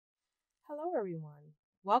Hello everyone,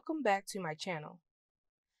 welcome back to my channel.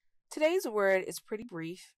 Today's word is pretty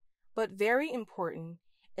brief, but very important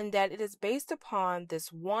in that it is based upon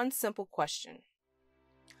this one simple question.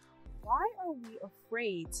 Why are we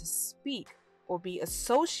afraid to speak or be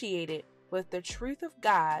associated with the truth of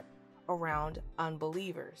God around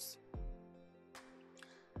unbelievers?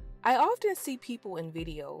 I often see people in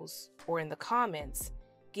videos or in the comments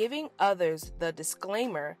giving others the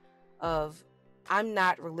disclaimer of "I'm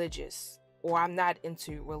not religious" or "I'm not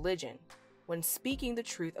into religion" when speaking the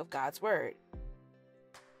truth of God's word.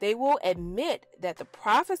 They will admit that the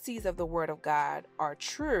prophecies of the word of God are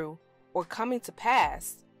true or coming to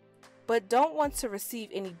pass, but don't want to receive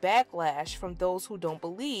any backlash from those who don't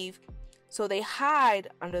believe, so they hide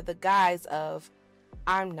under the guise of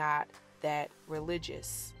 "I'm not that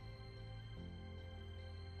religious."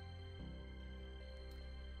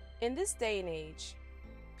 In this day and age,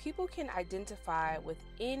 people can identify with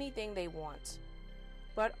anything they want,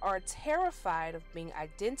 but are terrified of being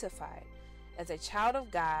identified as a child of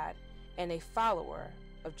God and a follower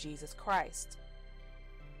of Jesus Christ.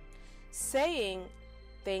 Saying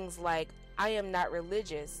things like "I am not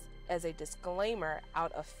religious" as a disclaimer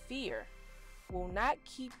out of fear will not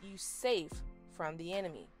keep you safe from the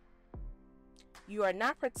enemy. You are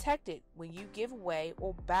not protected when you give way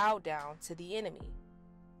or bow down to the enemy.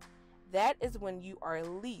 That is when you are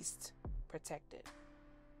least protected.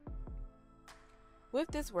 With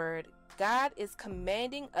this word, God is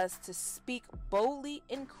commanding us to speak boldly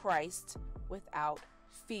in Christ without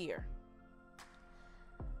fear.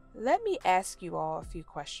 Let me ask you all a few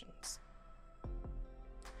questions.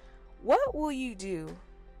 What will you do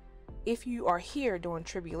if you are here during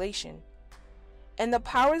tribulation and the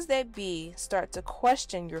powers that be start to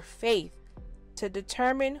question your faith to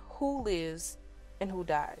determine who lives and who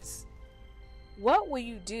dies? What will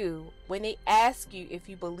you do when they ask you if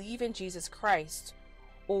you believe in Jesus Christ,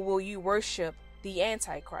 or will you worship the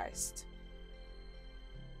Antichrist?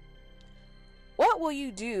 What will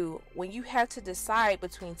you do when you have to decide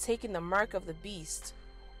between taking the mark of the beast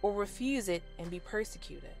or refuse it and be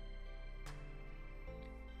persecuted?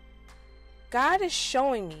 God is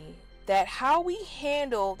showing me that how we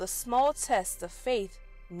handle the small tests of faith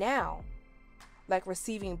now, like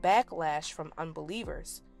receiving backlash from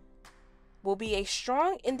unbelievers, will be a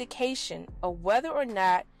strong indication of whether or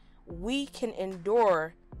not we can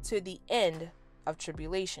endure to the end of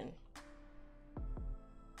tribulation.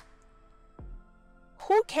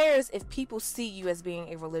 Who cares if people see you as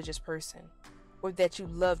being a religious person or that you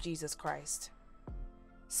love Jesus Christ?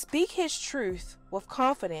 Speak His truth with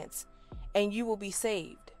confidence and you will be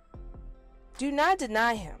saved. Do not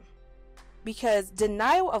deny Him, because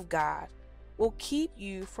denial of God will keep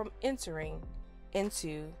you from entering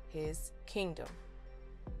into His kingdom.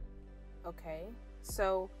 Okay,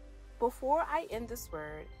 so before I end this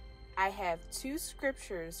word, I have two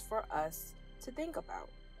scriptures for us to think about.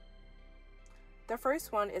 The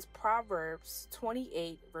first one is Proverbs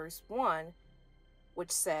 28 verse 1,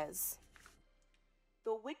 which says,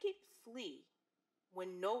 "The wicked flee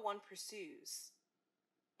when no one pursues,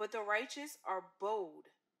 but the righteous are bold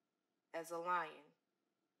as a lion."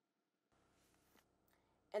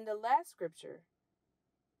 And the last scripture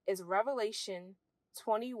is Revelation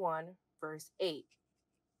 21 verse 8,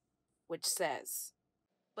 which says,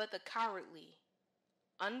 "But the cowardly,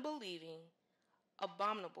 unbelieving,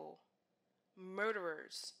 abominable,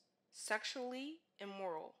 murderers, sexually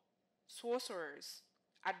immoral, sorcerers,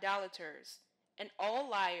 idolaters, and all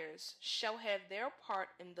liars shall have their part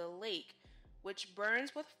in the lake which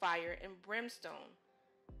burns with fire and brimstone,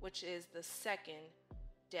 which is the second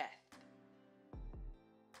death."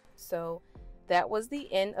 So that was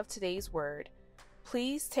the end of today's word.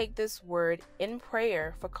 Please take this word in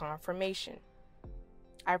prayer for confirmation.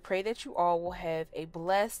 I pray that you all will have a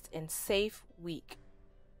blessed and safe week.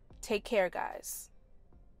 Take care, guys.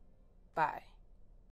 Bye.